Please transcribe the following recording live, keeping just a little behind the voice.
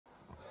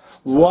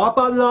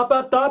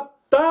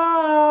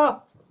Wabba-labba-da-da!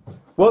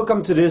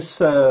 Welcome to this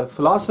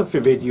philosophy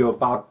video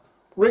about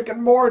Rick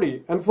and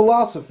Morty and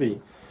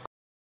philosophy.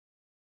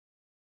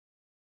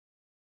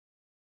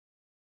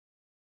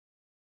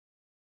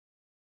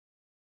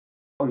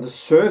 On the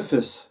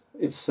surface,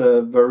 it's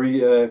a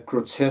very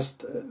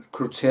grotesque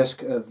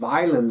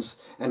violence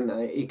and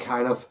a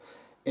kind of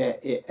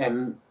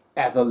an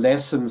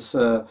adolescence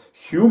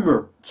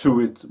humor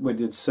to it,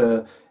 with its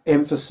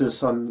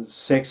emphasis on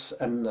sex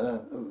and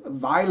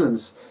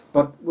violence.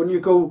 But when you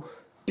go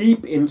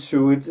deep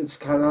into it, it's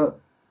kind of,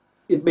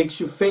 it makes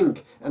you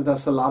think, and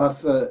there's a lot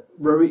of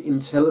very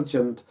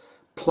intelligent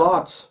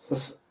plots.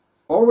 There's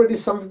already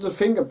something to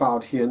think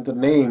about here in the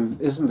name,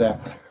 isn't there?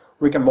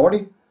 Rick and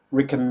Morty,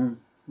 Rick and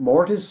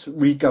Mortis,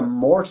 Riga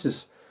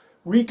Mortis,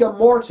 Riga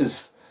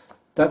Mortis.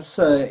 That's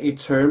a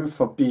term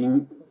for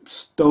being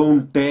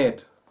stone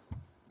dead.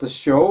 The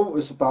show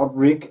is about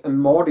Rick and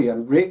Morty,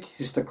 and Rick,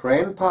 he's the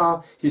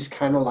grandpa. He's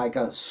kind of like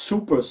a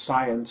super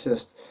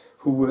scientist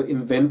who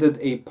invented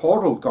a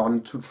portal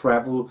gun to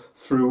travel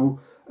through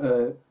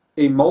a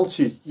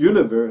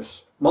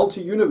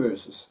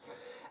multi-universes.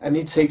 And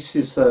he takes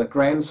his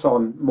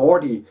grandson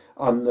Morty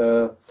on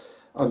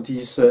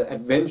these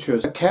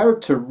adventures. The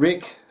character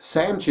Rick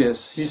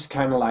Sanchez, he's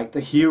kind of like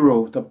the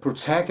hero, the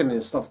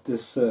protagonist of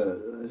this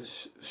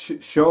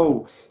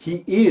show.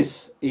 He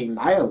is a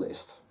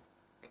nihilist.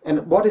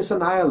 And what is a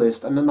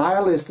nihilist? And a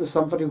nihilist is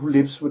somebody who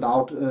lives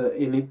without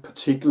any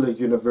particular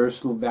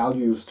universal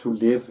values to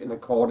live in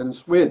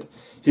accordance with.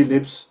 He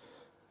lives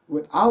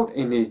without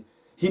any.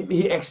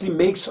 He actually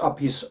makes up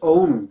his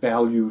own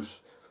values.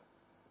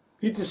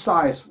 He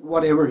decides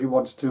whatever he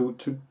wants to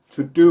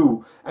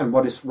do and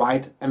what is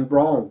right and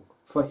wrong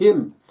for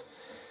him.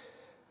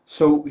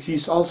 So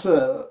he's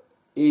also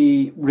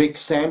a Rick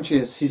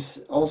Sanchez. He's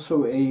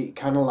also a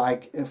kind of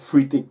like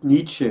Friedrich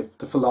Nietzsche,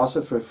 the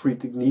philosopher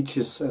Friedrich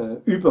Nietzsche's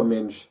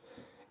Übermensch,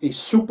 a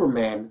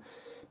Superman,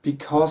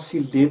 because he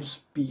lives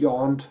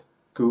beyond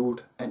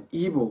good and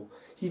evil.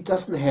 He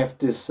doesn't have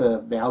this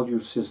value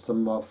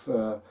system of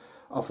a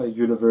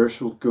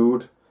universal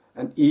good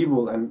and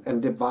evil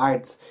and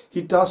divides. He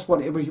does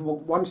whatever he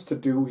wants to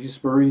do. He's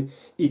very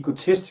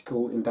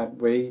egotistical in that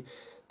way,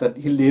 that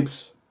he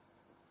lives.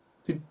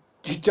 He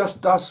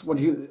just does what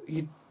he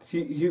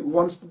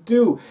wants to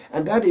do,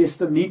 and that is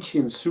the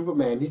Nietzschean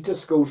Superman. He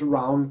just goes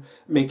around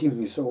making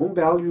his own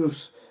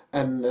values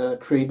and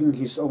creating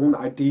his own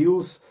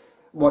ideals,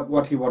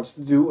 what he wants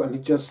to do, and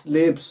he just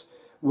lives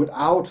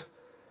without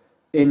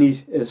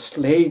any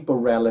slave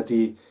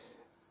morality,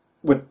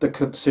 with the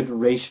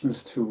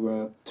considerations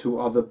to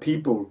other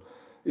people,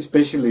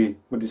 especially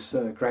with his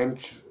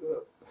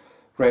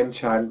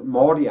grandchild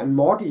Morty. And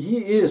Morty,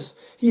 he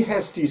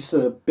has these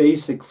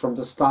basic, from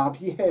the start,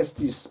 he has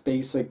these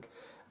basic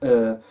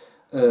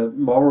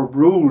moral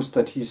rules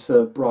that he's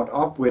brought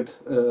up with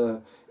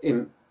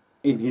in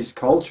his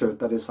culture,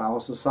 that is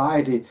our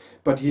society,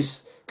 but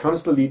he's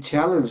constantly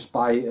challenged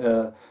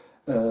by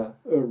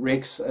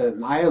Rick's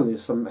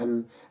nihilism,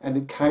 and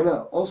it kind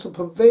of also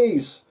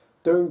pervades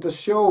during the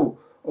show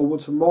over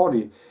to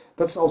Morty.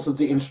 That's also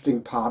the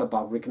interesting part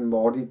about Rick and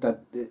Morty,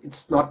 that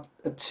it's not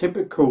a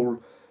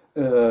typical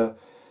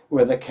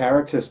where the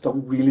characters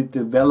don't really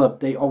develop.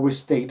 They always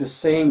stay the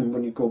same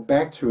when you go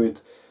back to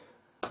it,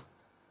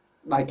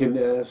 like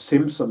in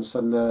Simpsons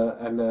and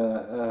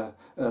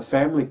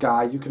Family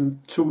Guy. You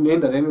can tune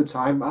in at any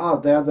time.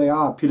 There they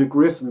are, Peter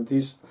Griffin.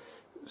 He's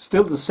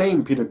still the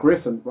same Peter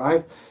Griffin,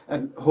 right?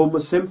 And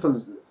Homer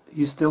Simpson,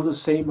 he's still the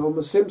same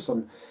Homer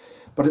Simpson.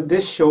 But in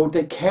this show,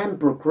 they can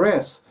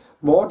progress.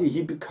 Morty,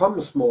 he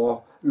becomes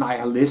more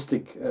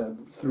nihilistic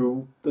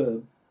through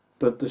the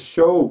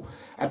show.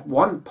 At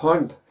one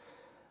point,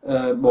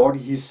 Morty,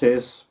 he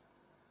says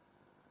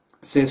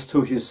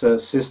to his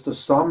sister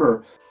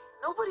Summer,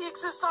 "Nobody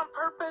exists on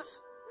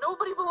purpose.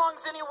 Nobody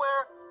belongs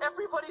anywhere.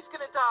 Everybody's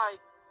gonna die.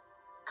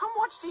 Come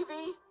watch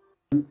TV."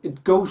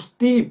 It goes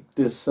deep,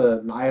 this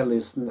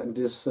nihilism and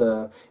this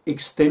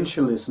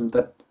existentialism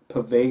that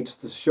pervades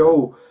the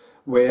show,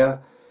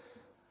 where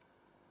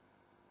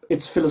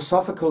it's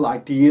philosophical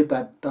idea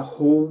that the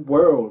whole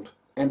world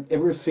and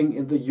everything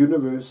in the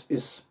universe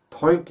is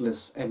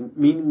pointless and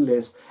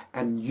meaningless,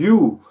 and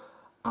you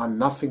are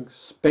nothing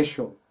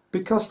special,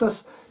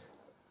 because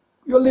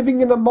you're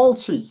living in a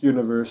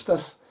multi-universe.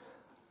 There's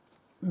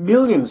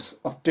millions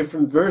of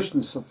different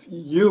versions of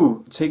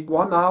you. Take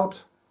one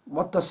out,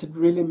 what does it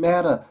really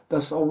matter?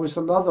 There's always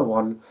another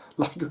one.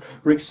 Like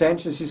Rick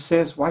Sanchez, he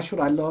says, why should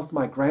I love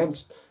my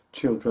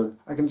grandchildren?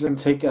 I can just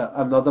take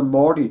another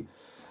Morty.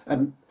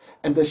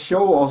 And the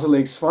show also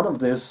makes fun of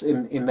this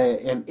in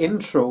an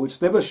intro.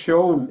 It's never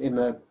shown in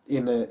a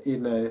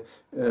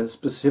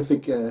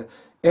specific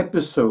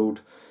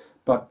episode,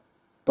 but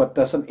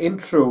there's an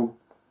intro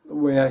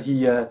where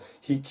he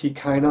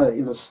kind of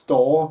in a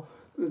store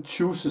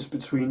chooses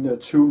between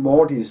two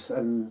Mortys,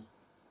 and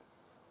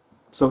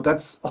so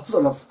that's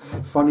also a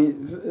funny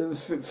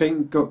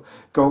thing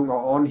going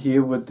on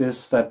here with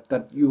this,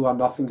 that you are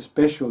nothing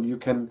special. You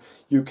can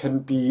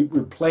be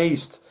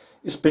replaced,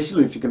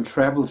 especially if you can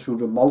travel through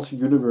the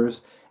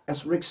multi-universe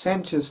as Rick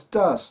Sanchez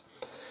does.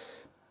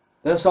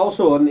 There's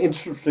also an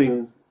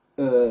interesting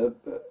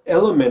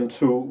element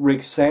to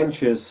Rick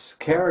Sanchez's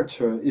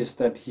character, is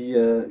that he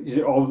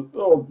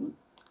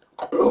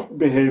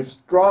behaves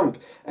drunk.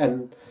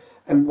 And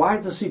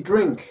why does he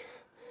drink?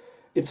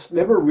 It's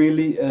never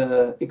really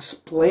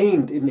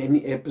explained in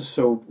any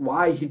episode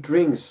why he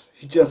drinks.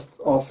 He just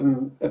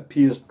often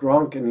appears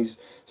drunk, and he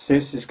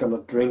says he's gonna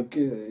drink.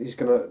 He's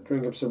gonna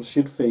drink himself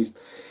shit-faced.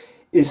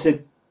 Is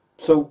it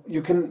so?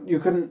 You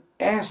can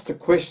ask the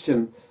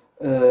question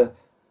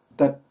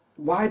that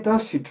why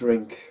does he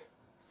drink?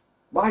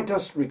 Why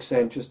does Rick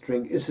Sanchez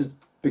drink? Is it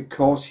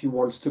because he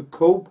wants to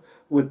cope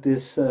with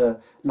this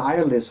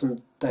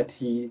nihilism that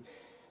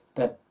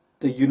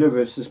the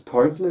universe is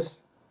pointless?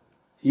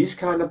 He's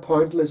kind of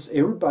pointless,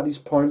 everybody's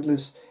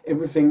pointless,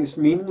 everything is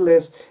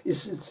meaningless.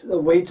 Is it a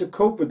way to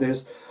cope with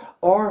this?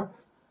 Or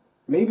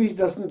maybe he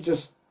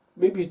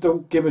maybe he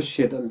don't give a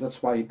shit and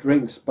that's why he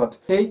drinks. But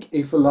take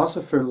a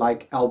philosopher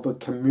like Albert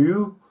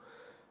Camus,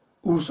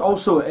 who's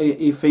also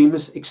a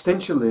famous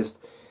existentialist.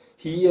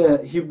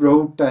 He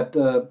wrote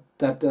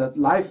that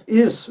life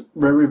is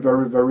very,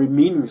 very, very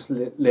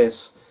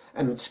meaningless.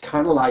 And it's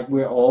kind of like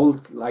we're all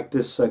like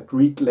this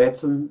Greek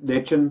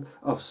legend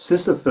of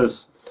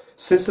Sisyphus.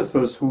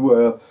 Sisyphus,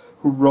 who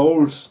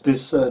rolls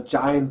this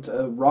giant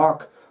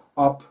rock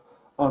up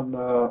on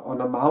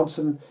a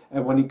mountain,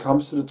 and when he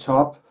comes to the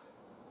top,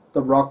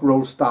 the rock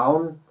rolls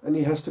down, and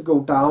he has to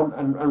go down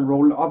and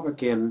roll up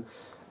again.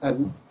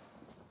 And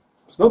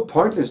it's no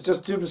pointless,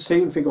 just do the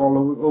same thing all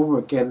over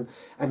again.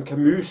 And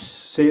Camus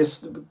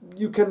says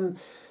you can,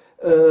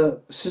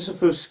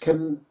 Sisyphus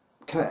can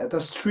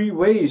there's three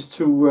ways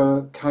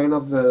to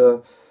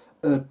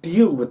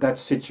deal with that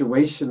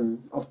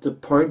situation of the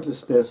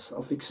pointlessness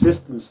of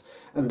existence,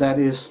 and that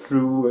is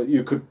through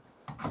you could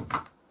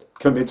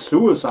commit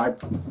suicide.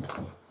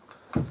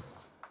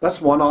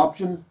 That's one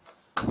option.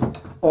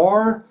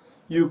 Or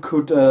you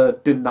could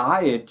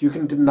deny it. You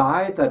can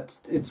deny that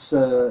it's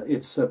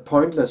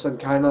pointless and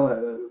kind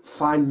of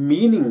find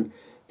meaning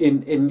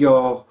in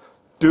your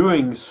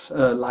doings,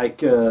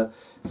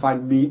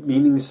 find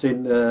meanings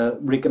in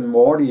Rick and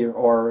Morty,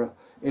 or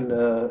in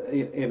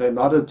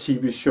another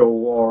TV show,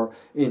 or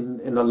in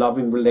a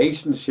loving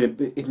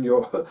relationship, in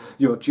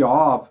your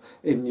job,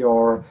 in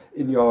your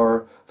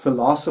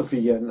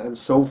philosophy, and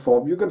so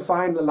forth. You can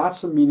find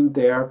lots of meaning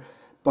there,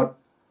 but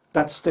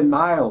that's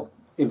denial,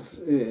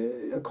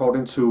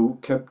 according to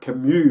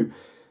Camus.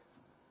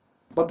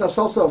 But there's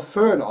also a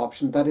third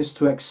option, that is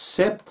to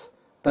accept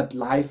that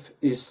life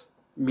is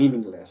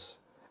meaningless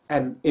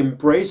and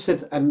embrace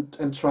it,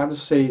 and try to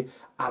say,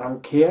 I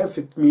don't care if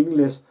it's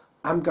meaningless,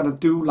 I'm gonna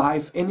do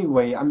life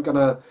anyway. I'm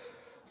gonna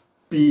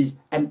be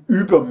an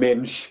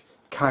Übermensch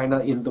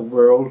kinda in the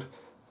world,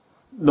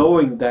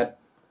 knowing that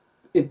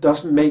it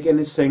doesn't make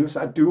any sense.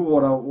 I do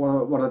what I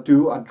wanna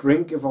do. I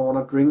drink if I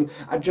wanna drink.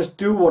 I just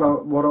do what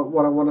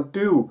I wanna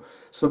do.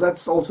 So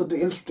that's also the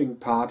interesting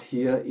part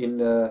here in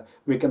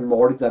Rick and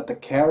Morty, that the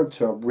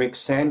character of Rick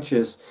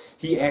Sanchez,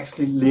 he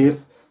actually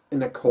lived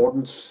in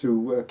accordance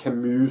to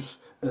Camus'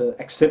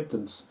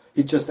 acceptance.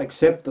 He just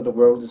accepts that the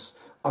world is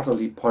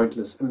utterly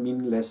pointless and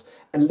meaningless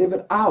and live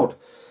it out.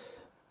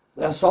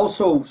 There's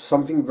also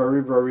something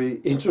very, very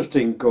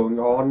interesting going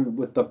on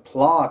with the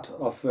plot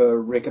of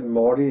Rick and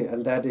Morty,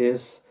 and that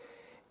is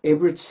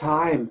every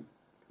time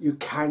you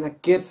kind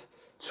of get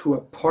to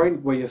a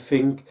point where you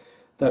think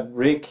that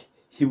Rick,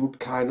 he would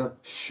kind of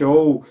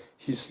show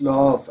his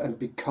love and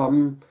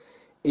become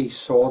a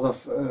sort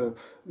of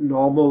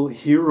normal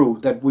hero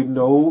that we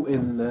know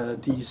in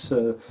these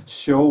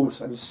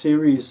shows and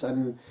series,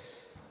 and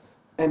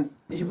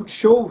he would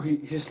show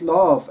his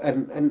love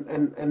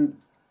and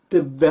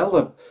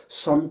develop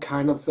some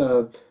kind of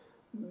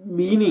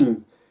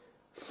meaningful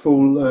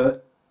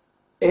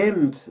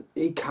end,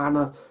 a kind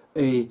of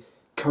a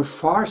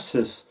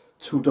catharsis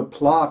to the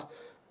plot.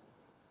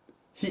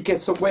 He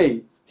gets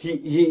away.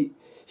 He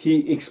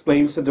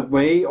explains it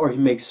away, or he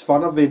makes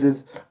fun of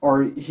it,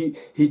 or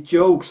he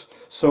jokes.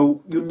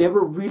 So you never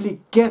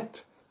really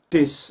get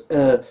this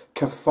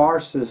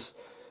catharsis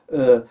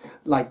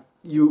like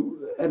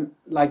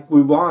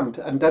we want,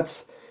 and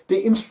that's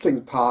the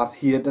interesting part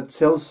here, that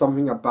tells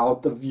something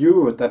about the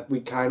viewer, that we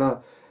kind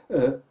of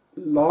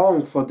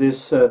long for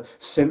this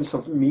sense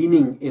of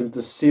meaning in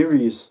the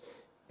series,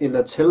 in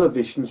a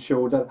television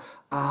show, that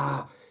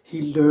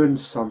he learned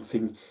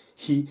something,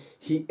 he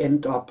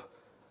end up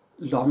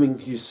loving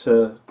his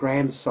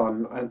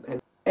grandson, and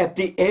at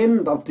the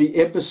end of the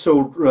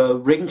episode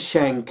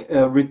Ringshank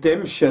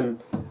Redemption,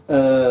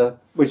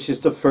 which is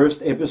the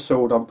first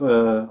episode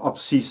of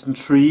season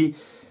 3,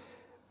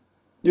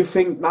 you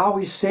think now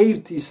he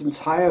saved his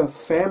entire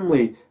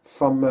family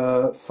from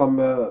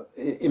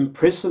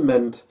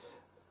imprisonment,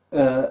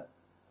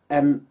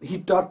 and he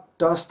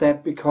does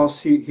that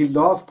because he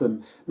loved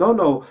them.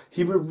 No,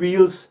 he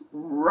reveals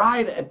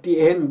right at the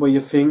end where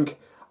you think,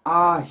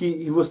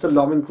 he was the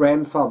loving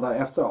grandfather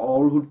after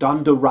all, who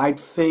done the right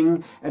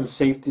thing and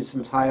saved his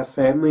entire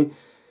family.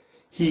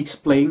 He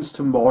explains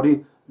to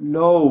Morty,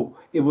 no,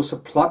 it was a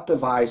plot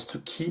device to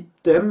keep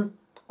them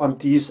on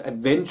these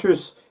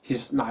adventures,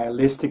 his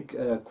nihilistic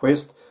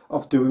quest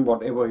of doing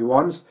whatever he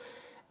wants,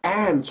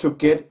 and to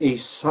get a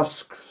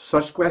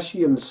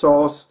Susquehannian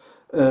sauce,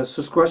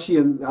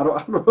 Susquehannian, I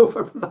don't know if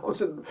I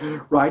pronounce it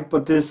right,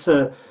 but this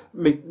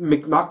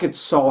McNugget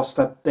sauce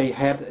that they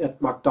had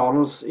at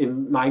McDonald's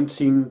in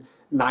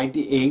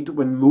 1998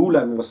 when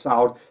Mulan was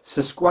out,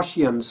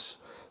 Susquehannian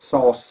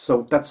sauce.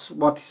 So that's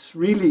what he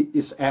really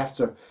is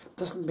after.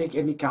 Doesn't make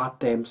any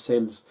goddamn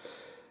sense.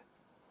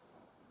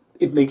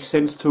 It makes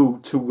sense to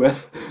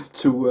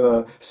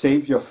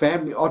save your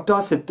family, or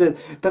does it?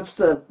 That's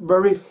the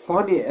very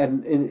funny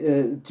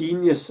and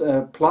genius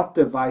plot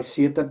device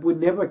here, that we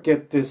never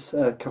get this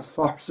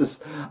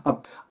catharsis.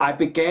 I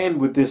began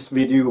with this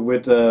video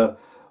with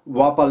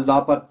wabba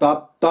labba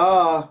da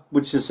da,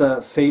 which is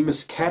a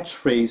famous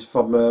catchphrase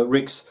from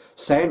Rick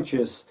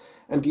Sanchez.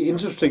 And the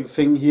interesting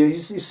thing here,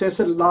 he says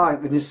it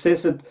live, and he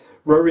says it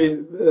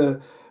very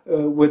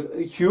with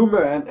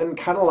humor and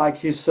kind of like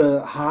his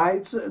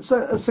high. It's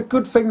a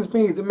good thing to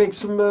me. It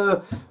makes him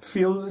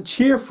feel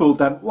cheerful.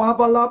 That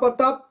wabba labba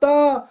da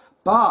da.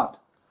 But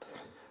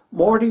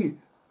Morty,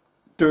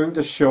 during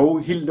the show,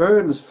 he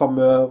learns from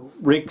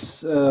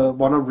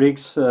one of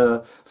Rick's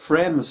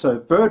friends, a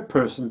bird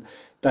person,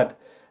 that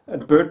a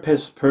bird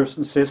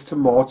person says to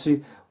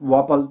Morty,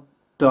 wabba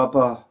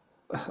dabba,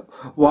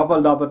 wabba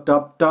labba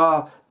da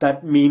da.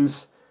 That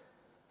means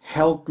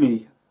help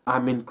me.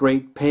 I'm in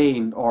great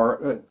pain,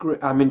 or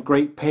I'm in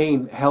great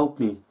pain, help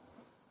me.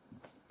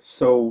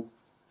 So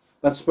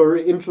that's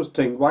very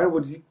interesting. Why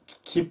would he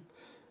keep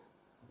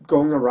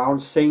going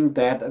around saying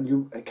that, and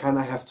you kind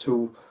of have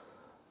to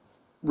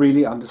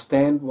really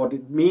understand what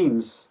it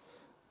means?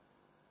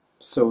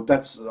 So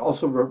that's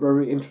also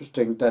very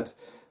interesting, that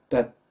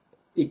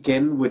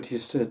again with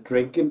his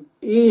drinking,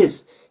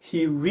 is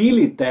he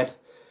really that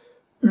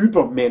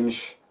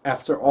Übermensch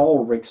after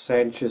all, Rick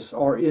Sanchez,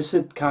 or is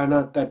it kind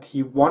of that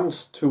he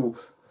wants to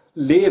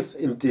live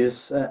in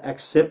this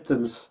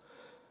acceptance,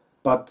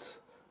 but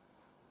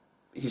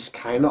he's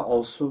kind of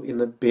also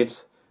in a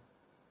bit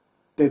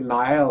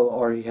denial,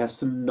 or he has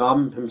to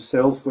numb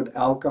himself with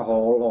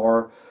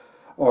alcohol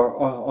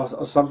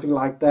or something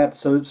like that.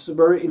 So it's a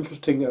very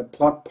interesting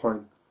plot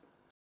point.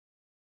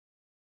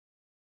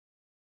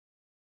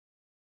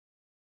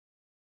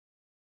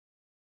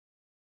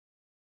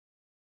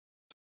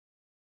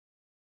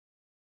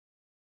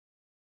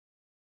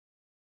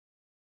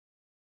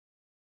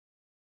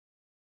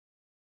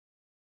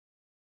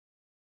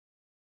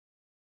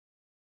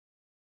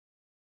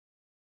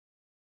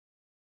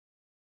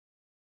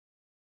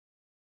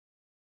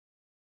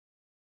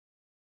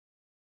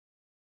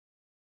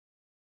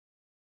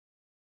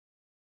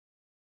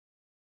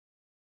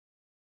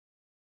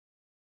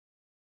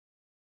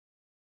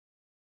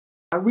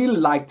 I really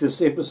like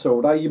this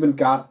episode. I even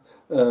got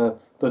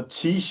the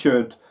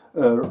T-shirt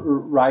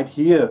right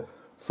here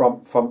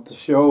from the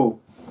show.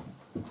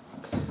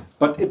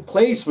 But it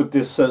plays with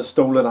this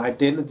stolen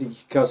identity,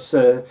 because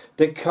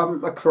they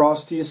come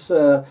across these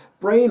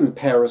brain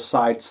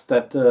parasites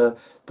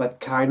that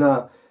kind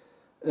of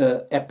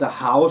at the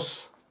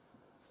house.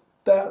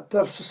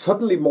 There's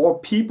suddenly more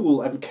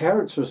people and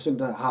characters in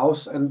the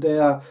house, and they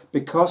are,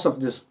 because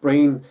of this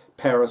brain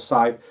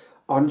parasite,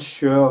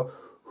 unsure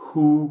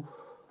who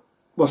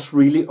was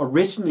really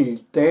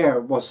originally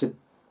there. Was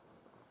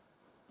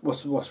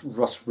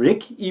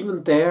Rick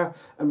even there?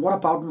 And what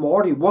about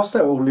Morty? Was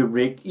there only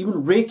Rick?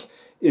 Even Rick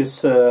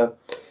is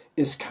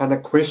kind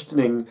of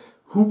questioning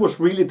who was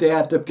really there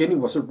at the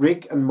beginning. Was it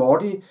Rick and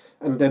Morty?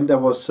 And then there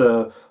was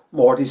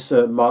Morty's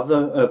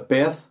mother,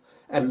 Beth,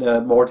 and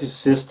Morty's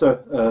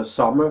sister,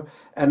 Summer,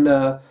 and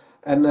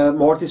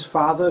Morty's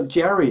father,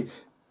 Jerry.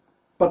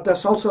 But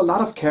there's also a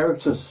lot of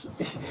characters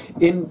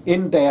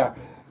in there.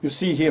 You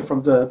see here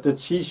from the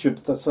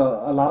T-shirt, there's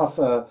a lot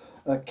of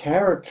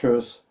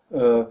characters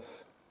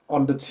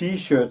on the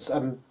T-shirts,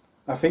 and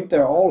I think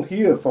they're all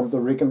here from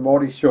the Rick and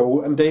Morty show,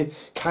 and they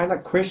kind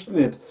of question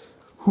it,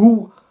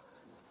 who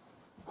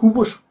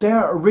was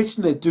there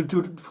originally,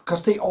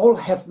 because they all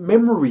have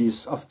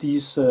memories of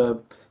these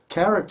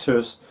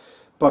characters.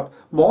 But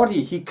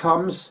Morty, he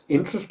comes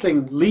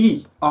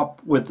interestingly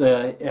up with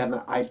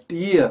an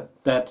idea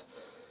that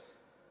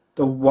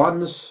the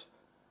ones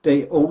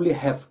they only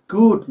have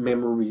good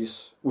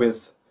memories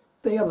with,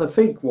 they are the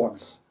fake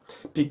ones.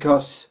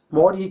 Because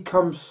Morty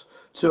comes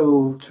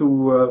to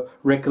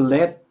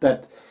recollect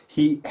that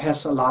he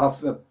has a lot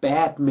of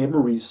bad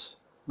memories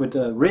with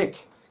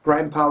Rick,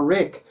 Grandpa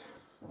Rick,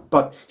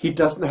 but he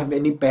doesn't have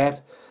any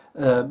bad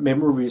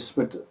memories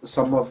with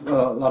a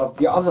lot of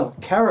the other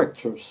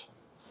characters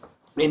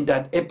in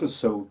that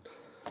episode.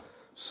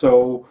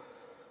 So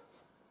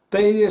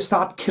they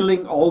start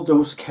killing all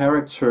those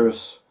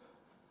characters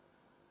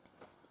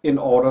in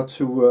order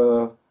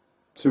to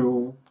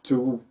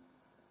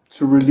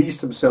release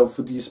themselves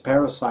for these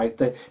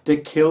parasites. They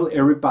kill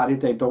everybody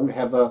they don't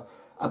have a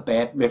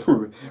bad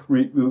memory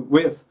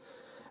with.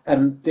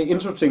 And the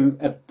interesting,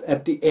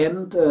 at the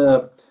end,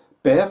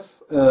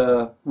 Beth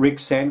Rick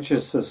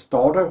Sanchez's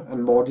daughter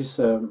and Morty's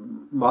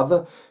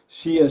mother,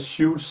 she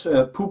shoots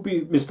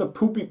Mr.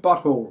 Poopy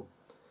Butthole.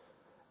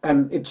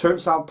 And it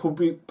turns out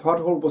Poopy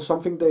Butthole was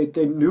something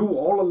they knew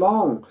all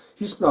along.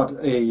 He's not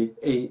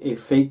a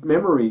fake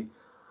memory.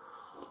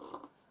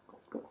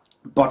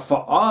 But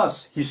for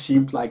us, he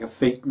seemed like a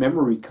fake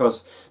memory,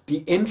 because the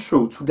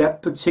intro to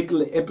that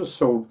particular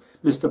episode,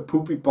 Mr.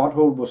 Poopy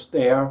Butthole was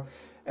there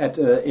at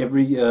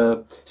every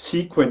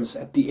sequence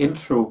at the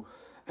intro.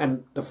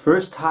 And the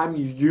first time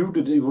you viewed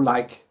it, you were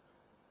like,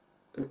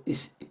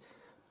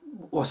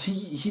 was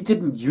he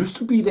didn't used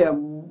to be there?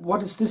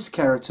 What is this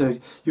character?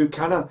 You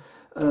kind of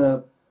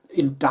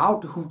in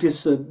doubt who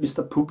this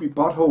Mr. Poopy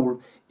Butthole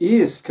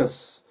is,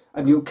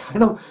 and you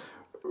kind of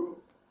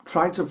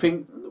trying to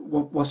think,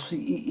 was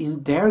he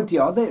in there in the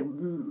other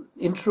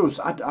intros?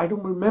 I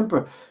don't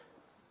remember.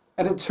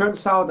 And it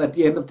turns out at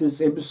the end of this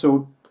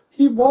episode,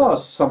 he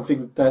was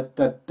something that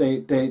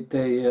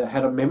they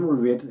had a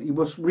memory with. He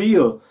was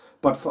real,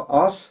 but for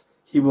us,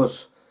 he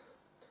was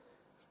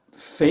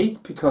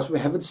fake, because we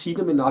haven't seen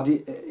him in other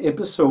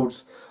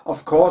episodes.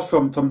 Of course,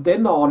 from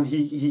then on,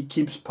 he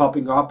keeps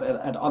popping up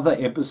at other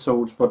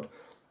episodes, but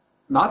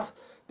not.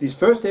 This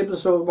first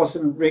episode was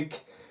in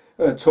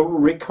Total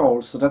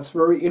Recall, so that's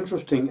very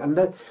interesting, and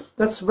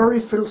that's very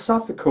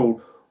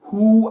philosophical.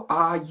 Who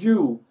are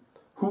you?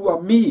 Who are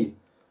me?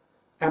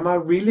 Am I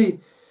really?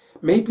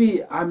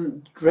 Maybe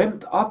I'm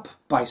dreamt up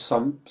by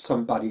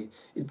somebody.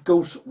 It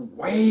goes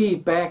way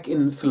back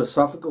in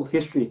philosophical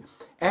history.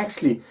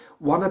 Actually,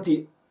 one of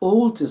the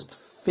oldest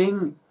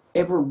thing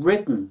ever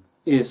written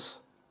is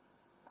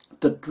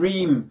the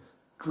dreams,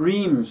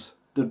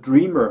 the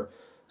dreamer.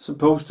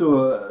 Supposed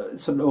to,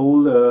 it's an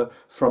old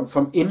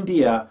from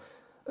India.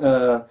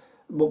 Very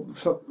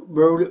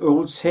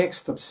old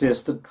text that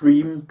says the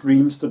dream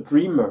dreams the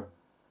dreamer.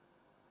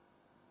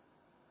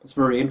 It's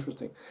very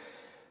interesting.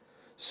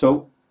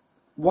 So,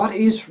 what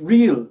is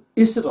real?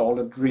 Is it all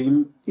a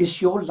dream?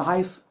 Is your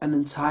life an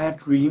entire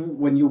dream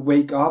when you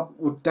wake up?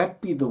 Would that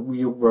be the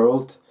real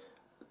world?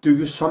 Do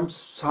you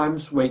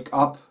sometimes wake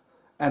up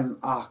and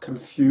are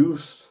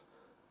confused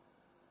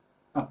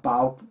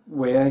about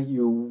where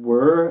you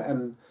were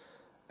and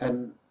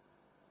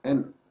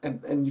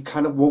you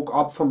kind of woke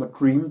up from a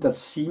dream that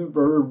seemed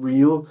very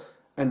real,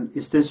 and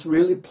is this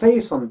really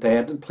plays on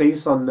that? It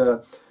plays on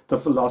the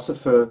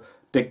philosopher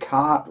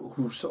Descartes,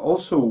 who's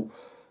also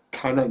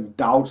kind of in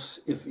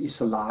doubts if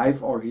he's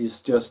alive or he's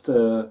just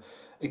a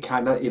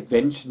kind of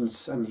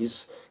inventions, and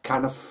he's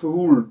kind of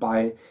fooled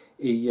by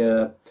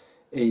an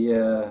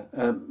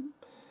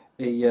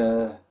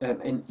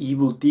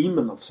evil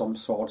demon of some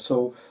sort.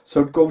 So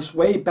it goes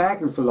way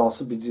back in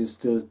philosophy,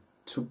 just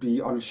to be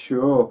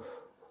unsure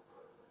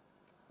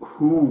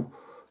who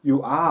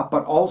you are,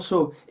 but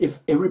also if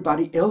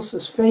everybody else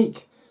is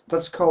fake.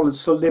 That's called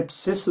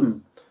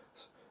solipsism,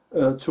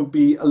 to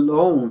be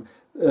alone,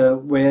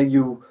 where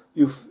you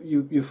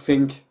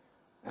think,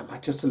 am I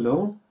just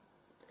alone?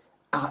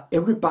 Are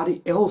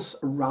everybody else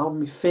around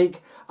me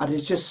fake? Are there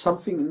just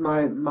something in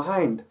my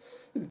mind?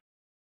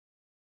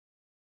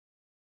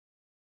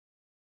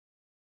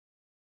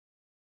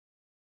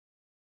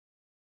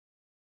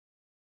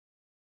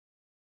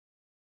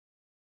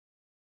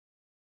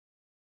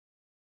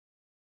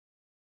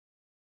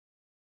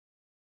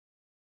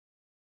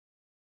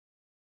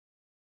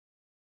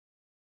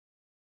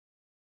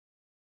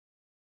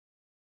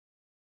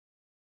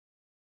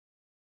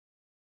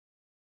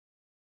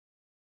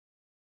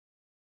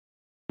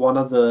 One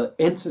of the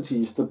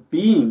entities, the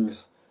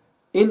beings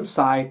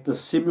inside the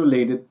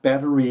simulated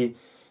battery,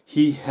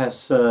 he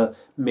has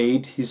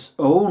made his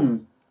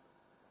own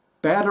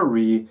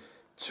battery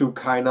to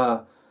kind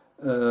of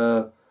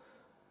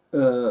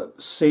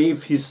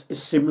save his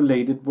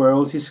simulated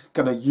world. He's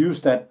gonna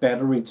use that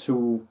battery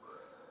to.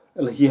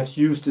 He has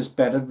used this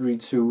battery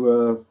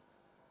to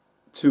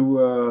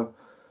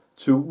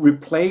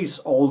replace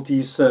all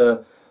these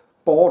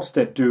boards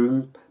they're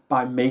doing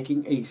by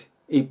making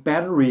a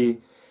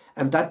battery.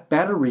 And that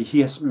battery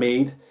he has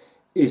made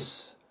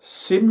is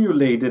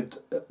simulated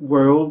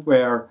world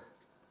where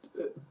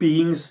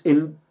beings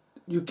in,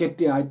 you get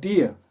the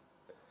idea.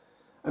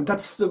 And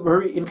that's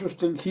very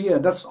interesting here.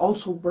 That's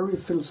also very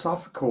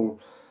philosophical.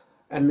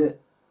 And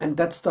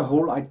that's the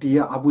whole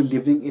idea, are we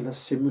living in a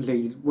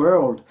simulated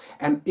world?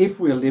 And if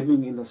we're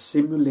living in a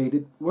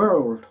simulated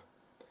world,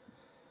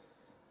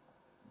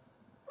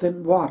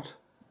 then what?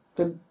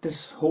 Then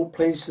this whole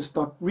place is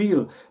not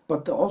real.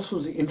 But also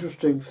the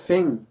interesting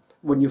thing,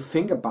 when you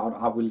think about,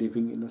 are we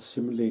living in a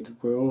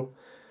simulated world?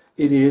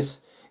 It is,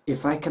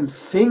 if I can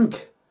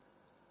think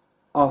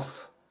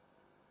of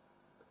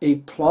a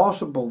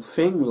plausible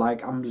thing,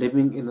 like I'm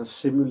living in a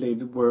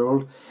simulated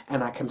world,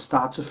 and I can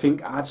start to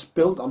think, it's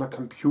built on a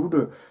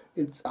computer,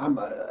 I'm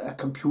a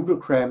computer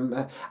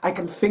cram, I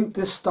can think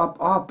this stuff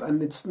up,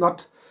 and it's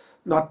not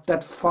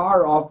that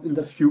far off in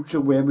the future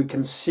where we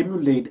can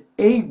simulate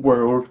a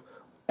world,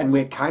 and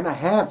we kind of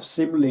have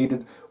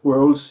simulated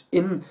worlds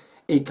in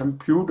a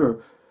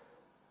computer.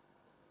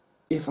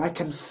 If I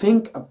can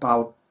think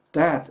about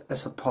that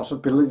as a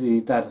possibility,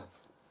 that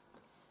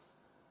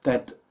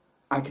that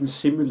I can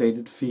simulate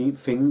it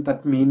thing.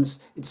 That means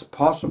it's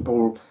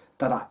possible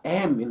that I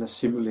am in a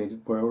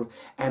simulated world,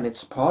 and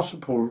it's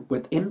possible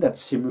within that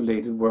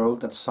simulated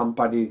world that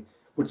somebody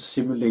would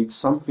simulate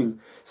something.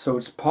 So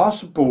it's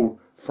possible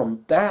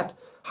from that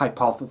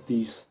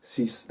hypothesis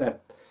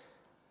that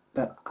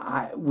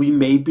we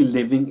may be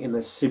living in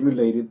a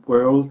simulated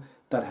world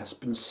that has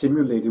been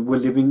simulated. We're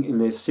living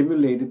in a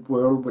simulated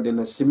world within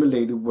a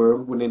simulated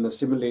world within a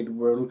simulated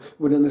world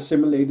within a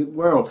simulated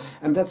world.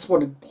 And that's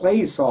what it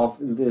plays off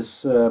in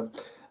this The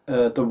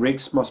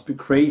Rigs Must Be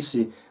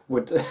Crazy,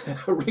 with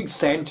Rick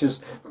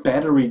Sanchez'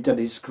 battery that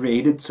he's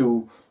created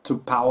to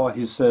power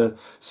his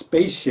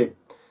spaceship.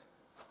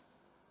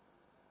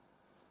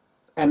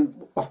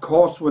 And of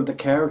course, when the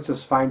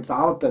characters find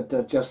out that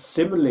they're just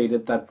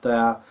simulated, that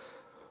their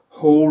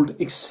whole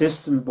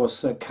existence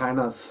was kind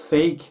of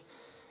fake,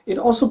 it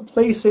also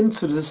plays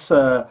into this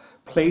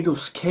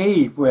Plato's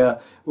cave,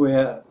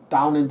 where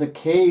down in the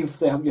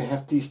cave you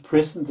have these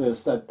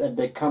prisoners that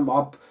they come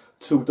up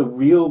to the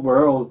real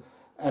world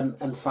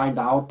and find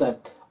out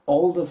that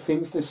all the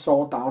things they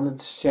saw down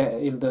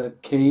in the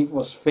cave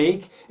was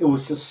fake. It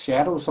was just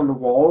shadows on the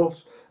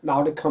walls.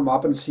 Now they come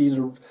up and see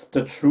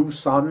the true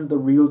sun, the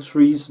real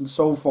trees, and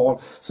so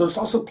forth. So it's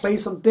also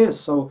plays on this.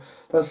 So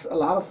there's a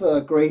lot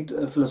of great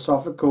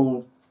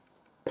philosophical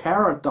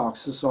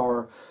paradoxes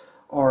or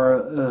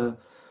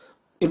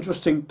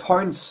interesting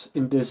points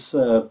in this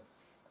The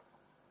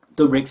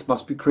Rigs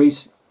Must Be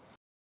Crazy.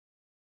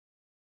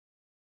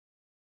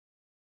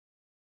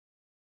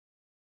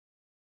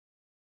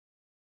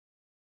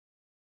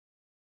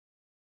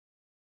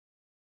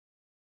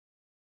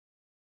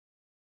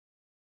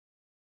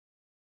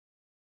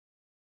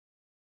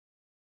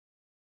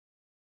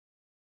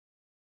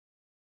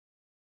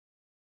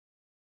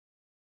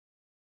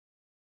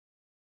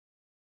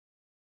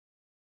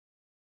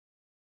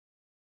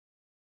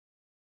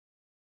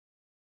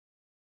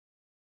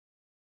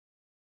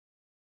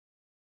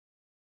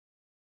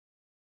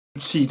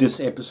 See this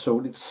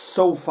episode, it's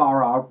so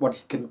far out what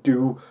he can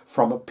do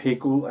from a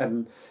pickle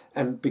and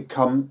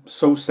become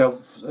so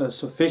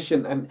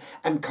self-sufficient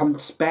and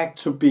comes back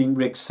to being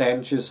Rick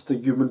Sanchez, the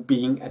human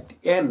being at the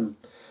end.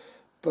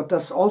 But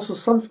there's also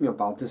something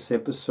about this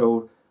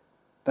episode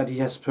that he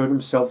has turned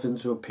himself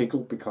into a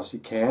pickle because he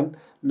can.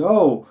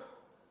 No,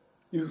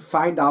 you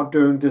find out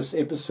during this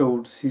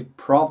episode he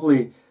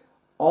probably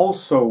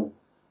also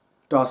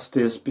does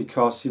this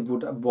because he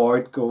would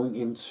avoid going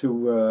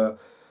into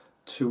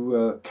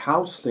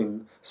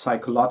counseling,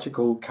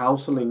 psychological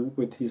counseling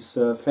with his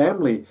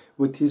family,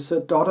 with his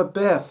daughter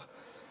Beth,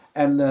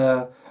 and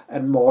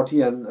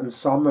Morty and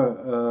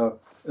Summer,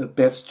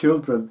 Beth's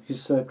children,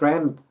 his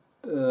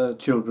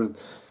grandchildren.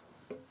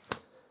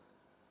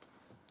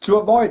 To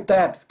avoid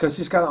that, because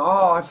he's kind of,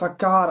 oh, I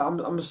forgot,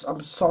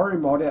 I'm sorry,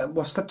 Morty,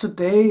 was that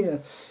today?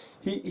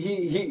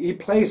 He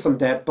plays on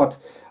that, but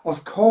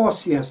of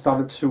course he has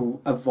done it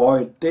to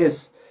avoid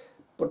this.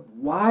 But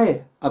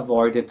why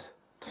avoid it?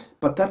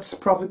 But that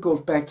probably goes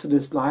back to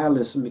this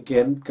nihilism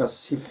again,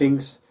 because he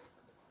thinks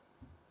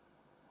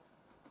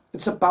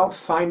it's about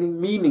finding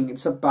meaning.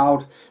 It's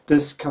about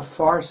this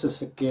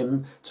catharsis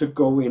again, to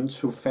go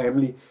into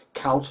family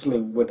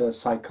counseling with a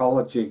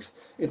psychologist.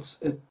 It's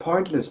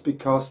pointless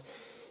because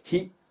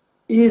he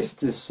is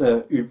this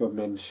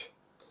Übermensch.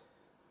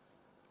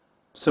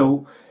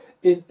 So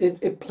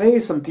it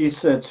plays on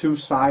these two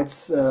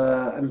sides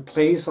and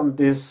plays on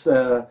this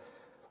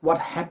what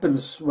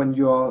happens when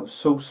you're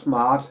so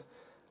smart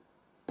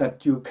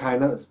that you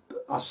kind of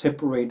are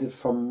separated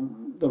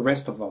from the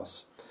rest of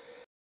us.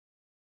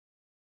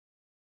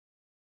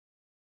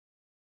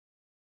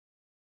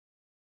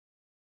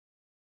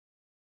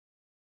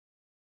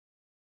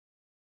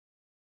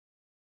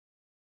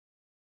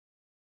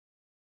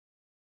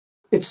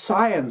 It's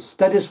science.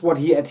 That is what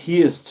he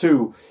adheres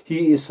to.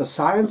 He is a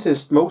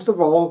scientist. Most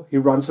of all, he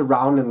runs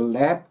around in a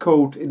lab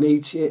coat in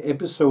each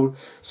episode.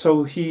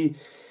 So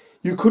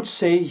you could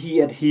say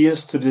he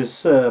adheres to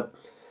this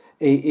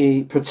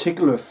a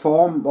particular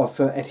form of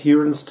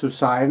adherence to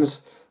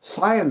science,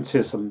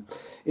 scientism.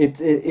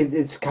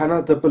 It's kind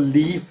of the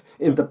belief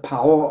in the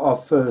power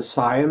of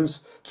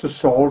science to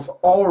solve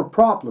all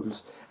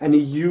problems, and he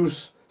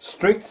uses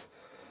strict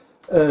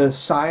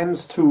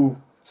science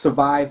to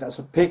survive as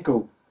a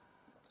pickle.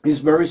 He's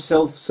very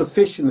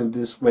self-sufficient in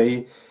this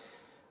way.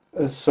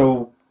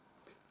 So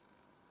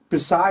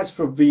besides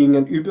from being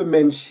an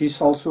Übermensch, he's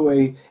also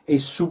a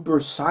super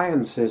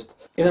scientist.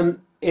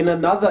 In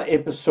another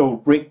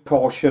episode, Rick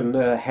portion,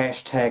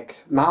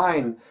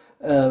 #9,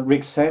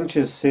 Rick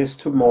Sanchez says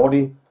to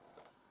Morty,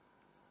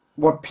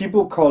 what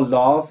people call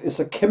love is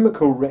a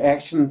chemical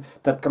reaction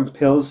that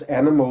compels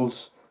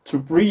animals to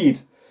breed.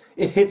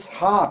 It hits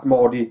hard,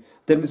 Morty,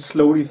 then it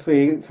slowly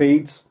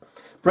fades.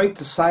 Break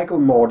the cycle,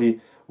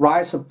 Morty.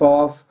 Rise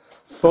above.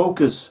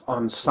 Focus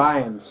on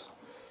science.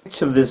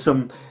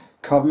 Activism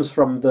comes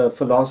from the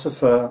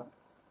philosopher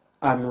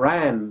Ayn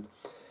Rand.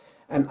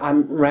 And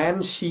Ayn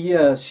Rand, she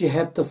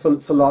had the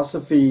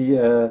philosophy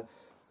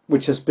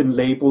which has been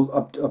labeled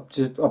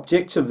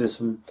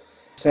objectivism.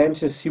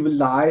 Sanchez, he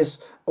relies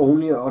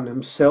only on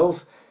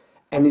himself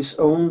and his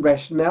own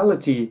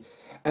rationality.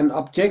 An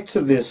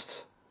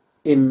objectivist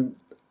in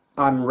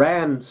Ayn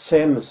Rand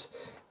sense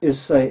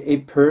is a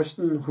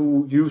person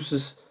who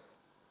uses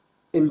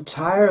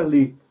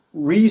entirely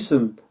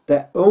reason,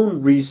 their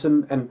own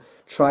reason, and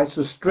tries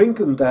to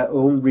strengthen their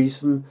own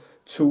reason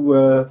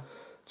to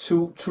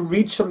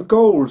reach some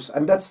goals.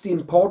 And that's the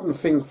important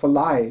thing for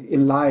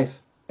in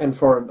life, and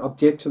for an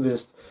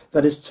objectivist,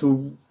 that is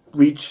to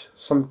reach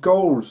some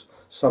goals,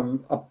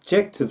 some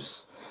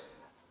objectives.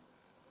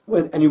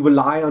 And you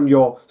rely on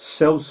your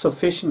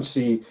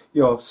self-sufficiency,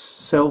 your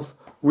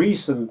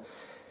self-reason.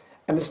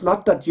 And it's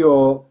not that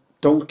you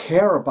don't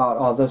care about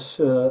others.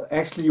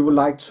 Actually, you would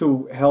like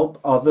to help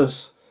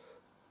others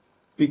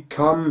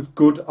become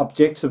good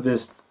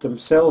objectivists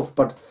themselves,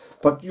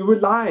 but you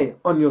rely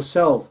on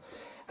yourself.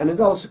 And it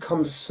also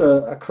comes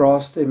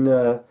across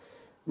in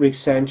Rick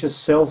Sanchez's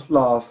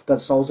self-love.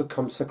 That also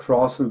comes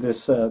across in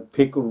this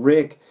Pickle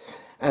Rick,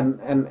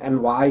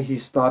 and why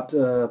he's not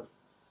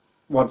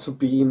want to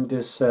be in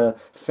this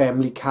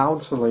family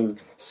counseling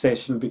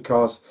session,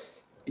 because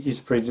he's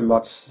pretty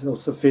much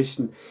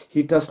self-sufficient.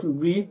 He doesn't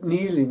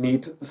really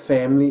need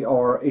family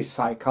or a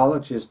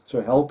psychologist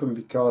to help him,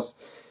 because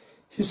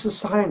he's a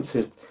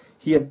scientist.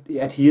 He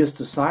adheres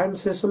to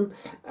scientism,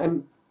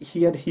 and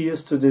he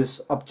adheres to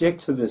this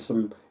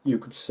objectivism, you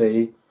could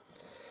say.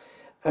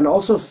 And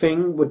also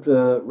thing with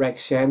Rick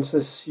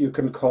Sanchez, you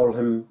can call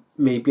him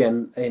maybe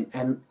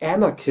an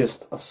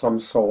anarchist of some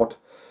sort,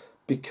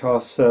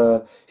 because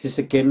he's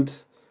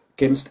against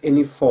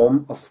any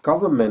form of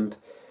government.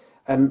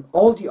 And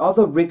all the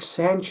other Rick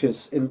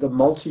Sanchez in the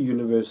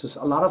multi-universes,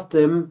 a lot of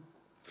them,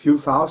 few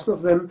thousand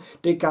of them,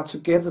 they got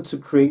together to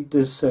create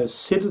this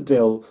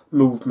Citadel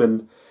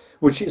movement,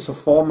 which is a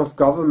form of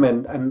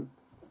government. And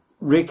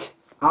Rick,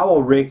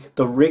 our Rick,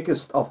 the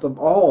Rickest of them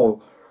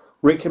all,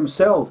 Rick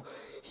himself,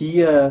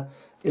 he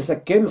is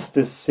against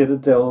this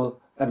Citadel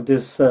and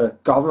this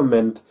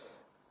government,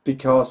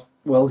 because,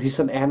 well, he's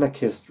an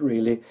anarchist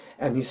really,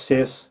 and he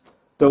says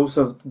those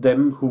are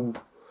them who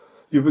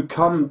you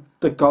become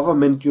the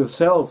government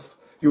yourself.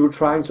 You were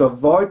trying to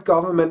avoid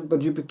government,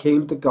 but you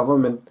became the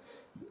government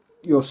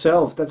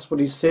yourself. That's what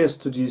he says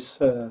to these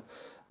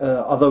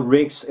other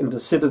Ricks in the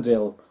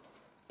Citadel.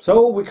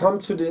 So we come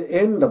to the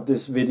end of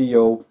this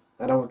video,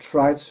 and I will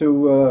try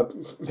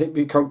to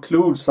maybe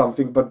conclude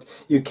something, but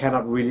you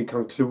cannot really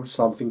conclude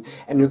something,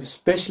 and you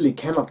especially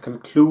cannot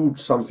conclude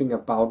something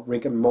about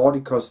Rick and Morty,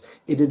 because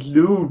it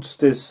eludes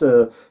this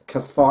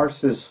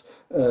catharsis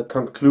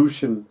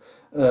conclusion.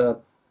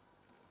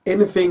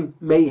 Anything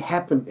may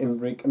happen in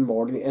Rick and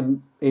Morty,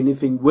 and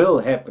anything will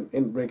happen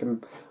in Rick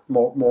and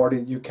Morty.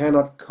 You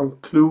cannot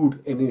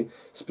conclude any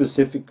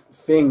specific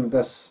thing.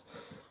 There's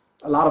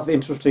a lot of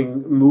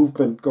interesting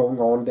movement going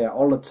on there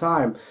all the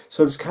time.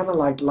 So it's kind of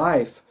like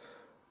life.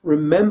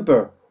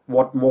 Remember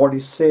what Morty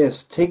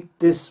says. Take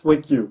this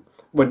with you.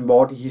 When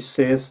Morty, he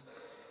says,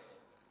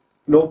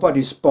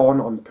 nobody's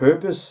born on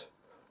purpose.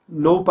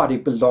 Nobody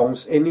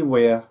belongs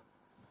anywhere.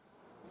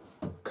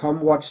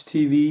 Come watch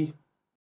TV.